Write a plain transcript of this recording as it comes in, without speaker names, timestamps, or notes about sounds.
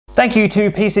Thank you to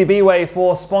PCBWay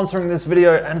for sponsoring this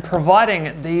video and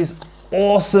providing these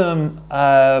awesome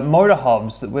motor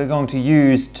hubs that we're going to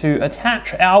use to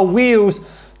attach our wheels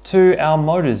to our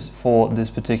motors for this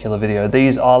particular video.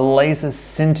 These are laser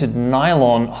sintered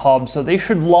nylon hubs, so they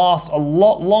should last a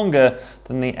lot longer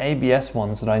than the ABS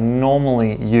ones that I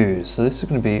normally use. So this is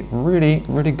going to be really,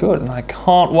 really good, and I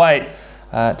can't wait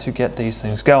to get these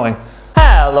things going.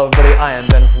 Hello everybody, I am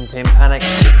Ben from Team Panic.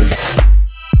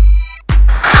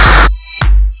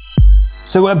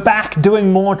 So we're back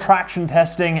doing more traction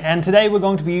testing, and today we're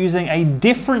going to be using a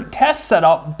different test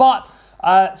setup, but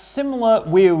similar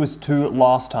wheels to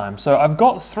last time. So I've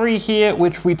got three here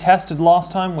which we tested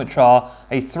last time, which are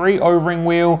a 3 O-ring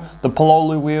wheel, the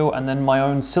Pololu wheel, and then my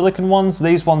own silicon ones.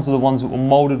 These ones are the ones that were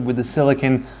molded with the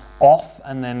silicon off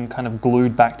and then kind of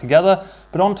glued back together.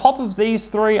 But on top of these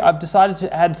three, I've decided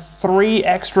to add 3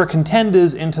 extra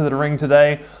contenders into the ring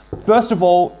today. First of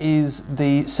all is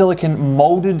the silicon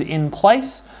molded in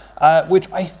place, which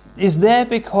is there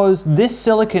because this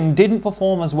silicon didn't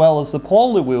perform as well as the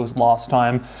Pololu wheels last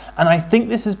time, and I think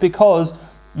this is because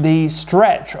the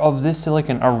stretch of this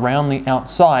silicon around the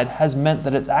outside has meant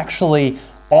that it's actually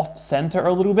off center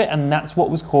a little bit, and that's what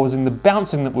was causing the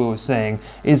bouncing that we were seeing,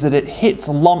 is that it hits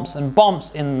lumps and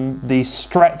bumps in the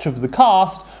stretch of the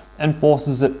cast and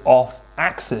forces it off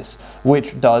axis,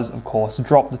 which does of course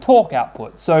drop the torque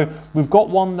output. So we've got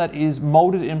one that is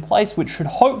molded in place, which should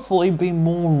hopefully be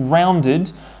more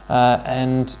rounded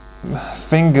and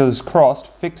fingers crossed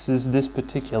fixes this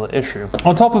particular issue.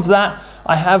 On top of that,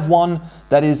 I have one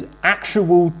that is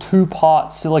actual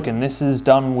 2-part silicon. This is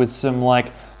done with some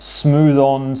like smooth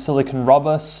on silicon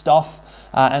rubber stuff,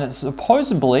 and it's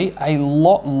supposedly a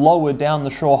lot lower down the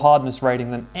shore hardness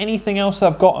rating than anything else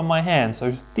I've got in my hand.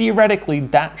 So theoretically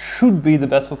that should be the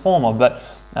best performer, but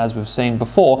as we've seen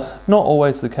before, not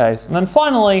always the case. And then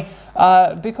finally,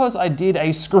 because I did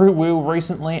a screw wheel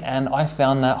recently and I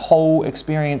found that whole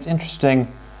experience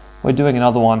interesting, we're doing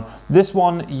another one. This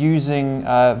one using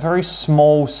very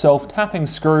small self-tapping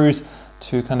screws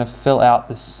to kind of fill out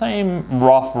the same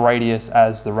rough radius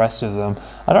as the rest of them.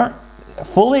 I don't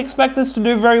fully expect this to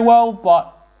do very well,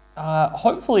 but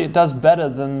hopefully it does better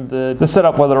than the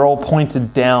setup where they're all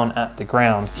pointed down at the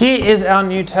ground. Here is our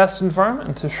new test environment,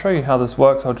 and to show you how this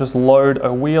works, I'll just load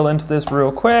a wheel into this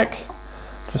real quick,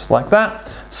 just like that.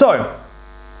 So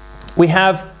we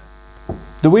have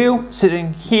the wheel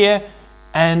sitting here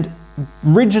and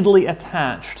rigidly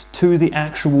attached to the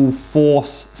actual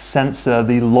force sensor,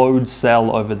 the load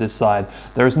cell over this side.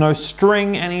 There is no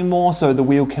string anymore, so the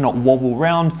wheel cannot wobble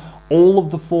around. All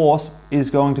of the force is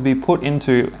going to be put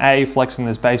into A, flexing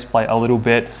this base plate a little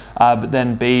bit, but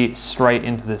then B, straight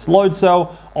into this load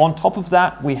cell. On top of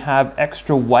that, we have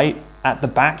extra weight at the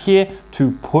back here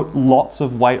to put lots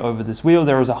of weight over this wheel.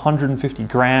 There is 150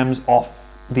 grams off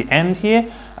the end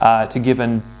here to give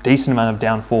a decent amount of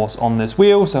downforce on this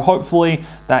wheel. So hopefully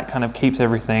that kind of keeps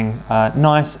everything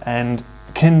nice and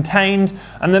contained.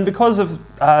 And then because of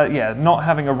not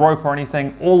having a rope or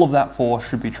anything, all of that force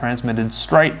should be transmitted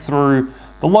straight through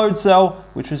the load cell,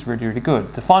 which is really, really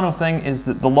good. The final thing is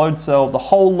that the load cell, the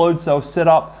whole load cell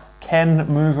setup can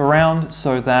move around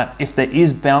so that if there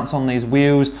is bounce on these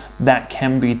wheels, that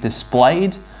can be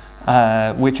displayed,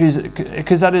 which is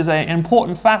because that is an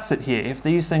important facet here. If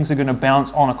these things are going to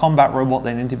bounce on a combat robot,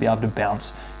 they need to be able to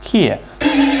bounce here.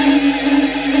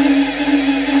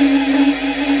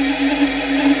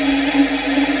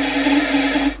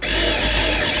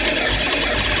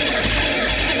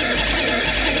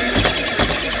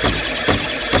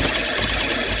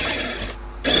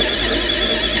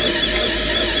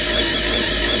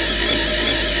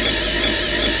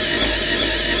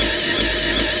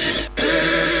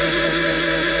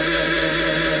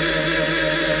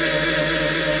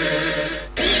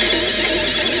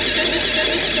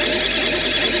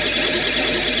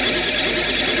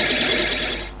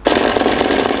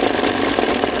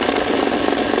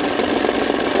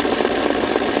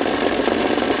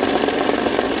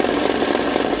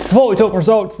 Before we talk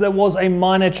results, there was a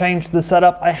minor change to the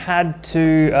setup. I had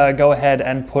to go ahead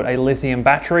and put a lithium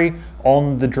battery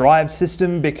on the drive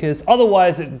system because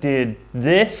otherwise it did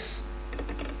this.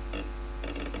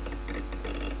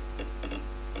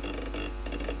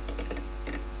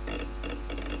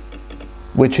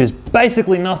 Which is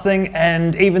basically nothing,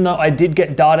 and even though I did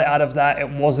get data out of that, it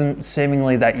wasn't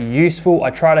seemingly that useful.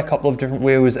 I tried a couple of different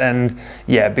wheels, and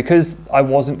yeah, because I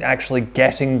wasn't actually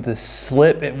getting the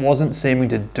slip, it wasn't seeming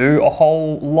to do a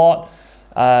whole lot.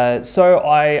 So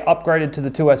I upgraded to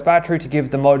the 2S battery to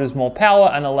give the motors more power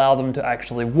and allow them to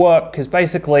actually work, because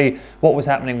basically what was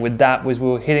happening with that was we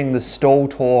were hitting the stall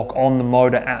torque on the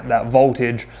motor at that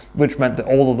voltage, which meant that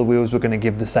all of the wheels were going to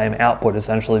give the same output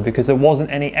essentially, because there wasn't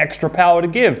any extra power to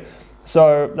give.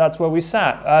 So that's where we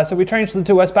sat. So we changed to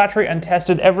the 2S battery and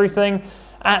tested everything.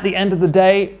 At the end of the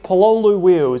day, Pololu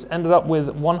wheels ended up with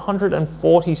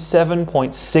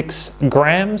 147.6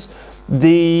 grams.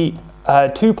 The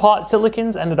two-part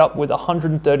silicons ended up with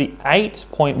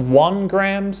 138.1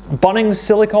 grams. Bunnings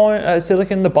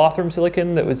silicon, the bathroom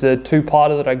silicon that was a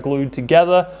two-parter that I glued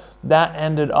together, that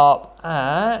ended up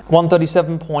at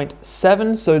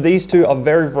 137.7. So these two are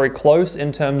very, very close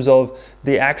in terms of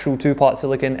the actual two-part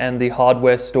silicon and the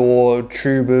hardware store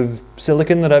tube of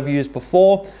silicon that I've used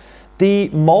before. The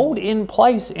mold in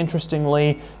place,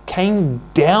 interestingly, came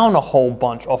down a whole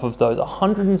bunch off of those,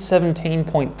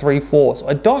 117.34. So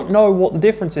I don't know what the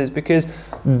difference is, because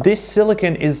this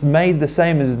silicon is made the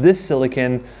same as this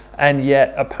silicon, and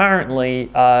yet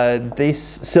apparently this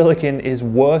silicon is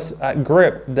worse at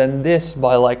grip than this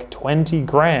by like 20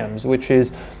 grams, which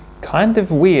is kind of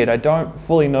weird. I don't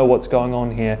fully know what's going on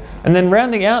here. And then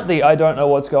rounding out the I don't know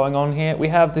what's going on here, we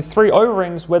have the 3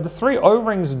 O-rings, where the 3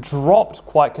 O-rings dropped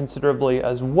quite considerably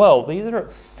as well. These are at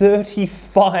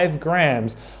 35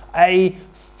 grams, a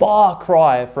far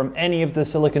cry from any of the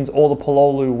silicons or the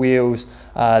Pololu wheels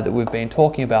that we've been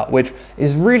talking about, which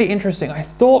is really interesting. I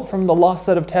thought from the last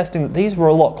set of testing that these were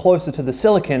a lot closer to the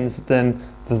silicons than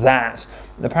that.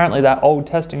 Apparently that old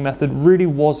testing method really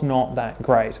was not that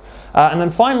great. And then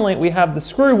finally we have the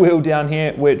screw wheel down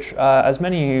here, which as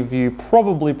many of you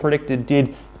probably predicted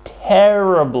did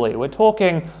terribly. We're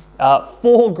talking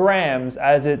 4 grams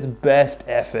as its best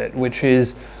effort, which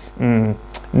is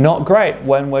not great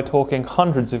when we're talking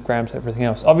hundreds of grams of everything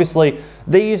else. Obviously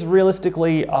these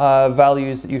realistically are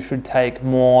values that you should take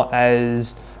more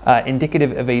as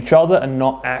indicative of each other and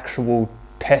not actual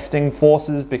testing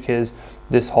forces, because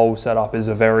this whole setup is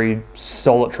a very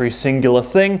solitary, singular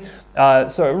thing.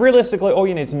 So realistically, all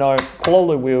you need to know,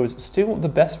 Pololu wheels still the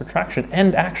best for traction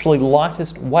and actually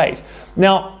lightest weight.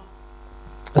 Now,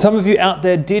 some of you out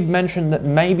there did mention that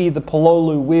maybe the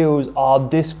Pololu wheels are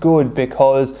this good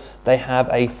because they have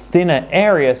a thinner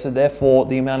area, so therefore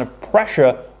the amount of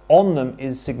pressure on them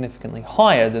is significantly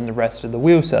higher than the rest of the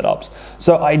wheel setups.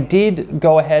 So I did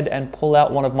go ahead and pull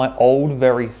out one of my old,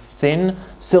 very thin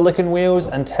silicon wheels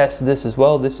and test this as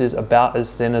well. This is about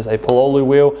as thin as a Pololu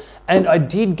wheel, and I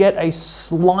did get a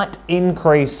slight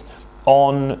increase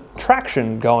on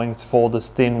traction going for this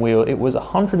thin wheel. It was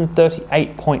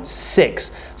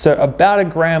 138.6, so about a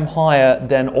gram higher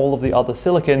than all of the other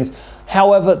silicons.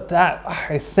 However, that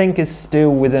I think is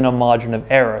still within a margin of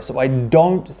error, so I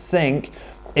don't think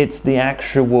it's the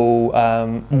actual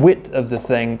width of the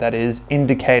thing that is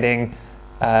indicating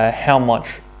how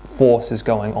much force is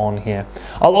going on here.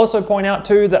 I'll also point out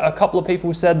too that a couple of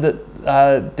people said that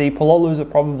the Pololus are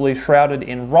probably shrouded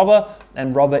in rubber,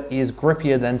 and rubber is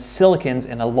grippier than silicons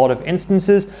in a lot of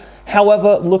instances.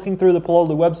 However, looking through the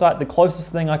Pololu website, the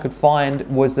closest thing I could find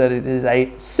was that it is a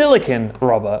silicon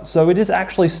rubber. So it is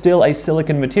actually still a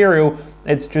silicon material.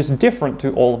 It's just different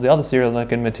to all of the other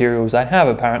silicon materials I have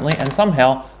apparently, and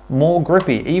somehow more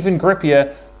grippy, even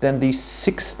grippier than the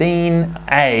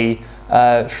 16A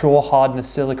Shore Hardness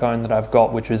silicone that I've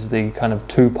got, which is the kind of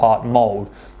 2-part mold,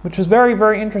 which is very,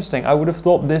 very interesting. I would have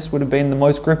thought this would have been the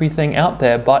most grippy thing out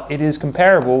there, but it is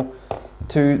comparable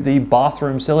to the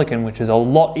bathroom silicone, which is a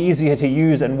lot easier to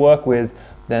use and work with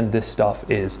than this stuff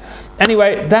is.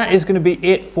 Anyway, that is going to be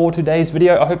it for today's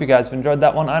video. I hope you guys have enjoyed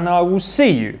that one, and I will see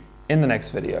you in the next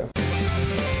video.